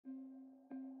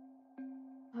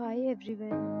Hi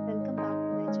everyone, welcome back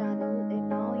to my channel and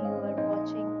now you are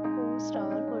watching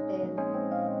 4-star hotel.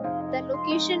 The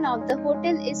location of the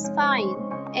hotel is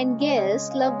fine and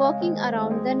guests love walking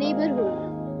around the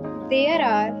neighborhood. There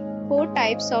are 4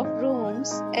 types of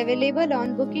rooms available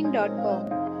on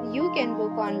booking.com. You can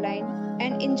book online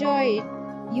and enjoy it.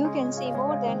 You can see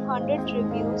more than 100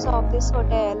 reviews of this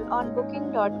hotel on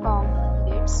booking.com.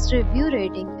 Its review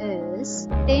rating is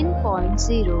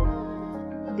 10.0.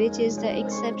 which is the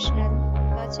exceptional.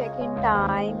 The check-in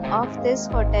time of this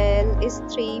hotel is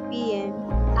 3 p.m.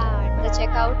 and the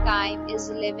checkout time is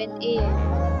 11 a.m.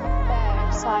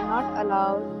 Pets are not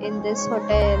allowed in this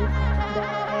hotel. The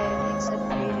hotel accepts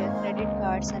major credit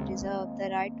cards and reserves the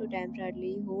right to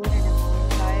temporarily hold an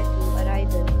amount prior to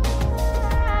arrival.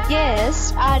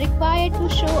 Guests are required to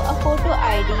show a photo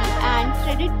ID and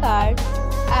credit card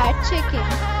at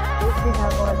check-in. If you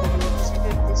have already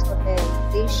visited this hotel,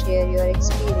 please share your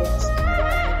experience in the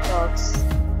comment box.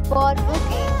 For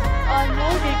booking or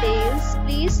more details,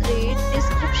 please read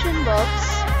description box.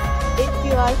 If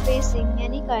you are facing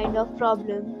any kind of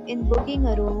problem in booking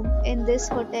a room in this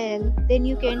hotel, then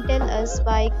you can tell us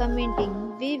by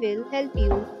commenting. We will help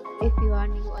you. If you are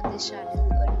new on this channel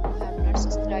or you have not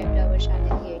subscribed our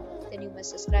channel yet, then you must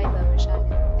subscribe our channel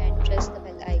and press the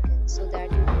bell icon so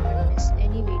that you do not miss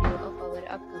any video of our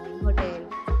upcoming hotel.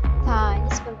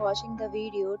 Thanks for watching the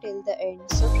video till the end.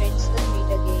 So friends, we'll meet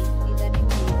again in a new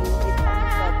video with a new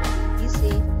problem. Be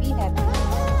safe, be happy.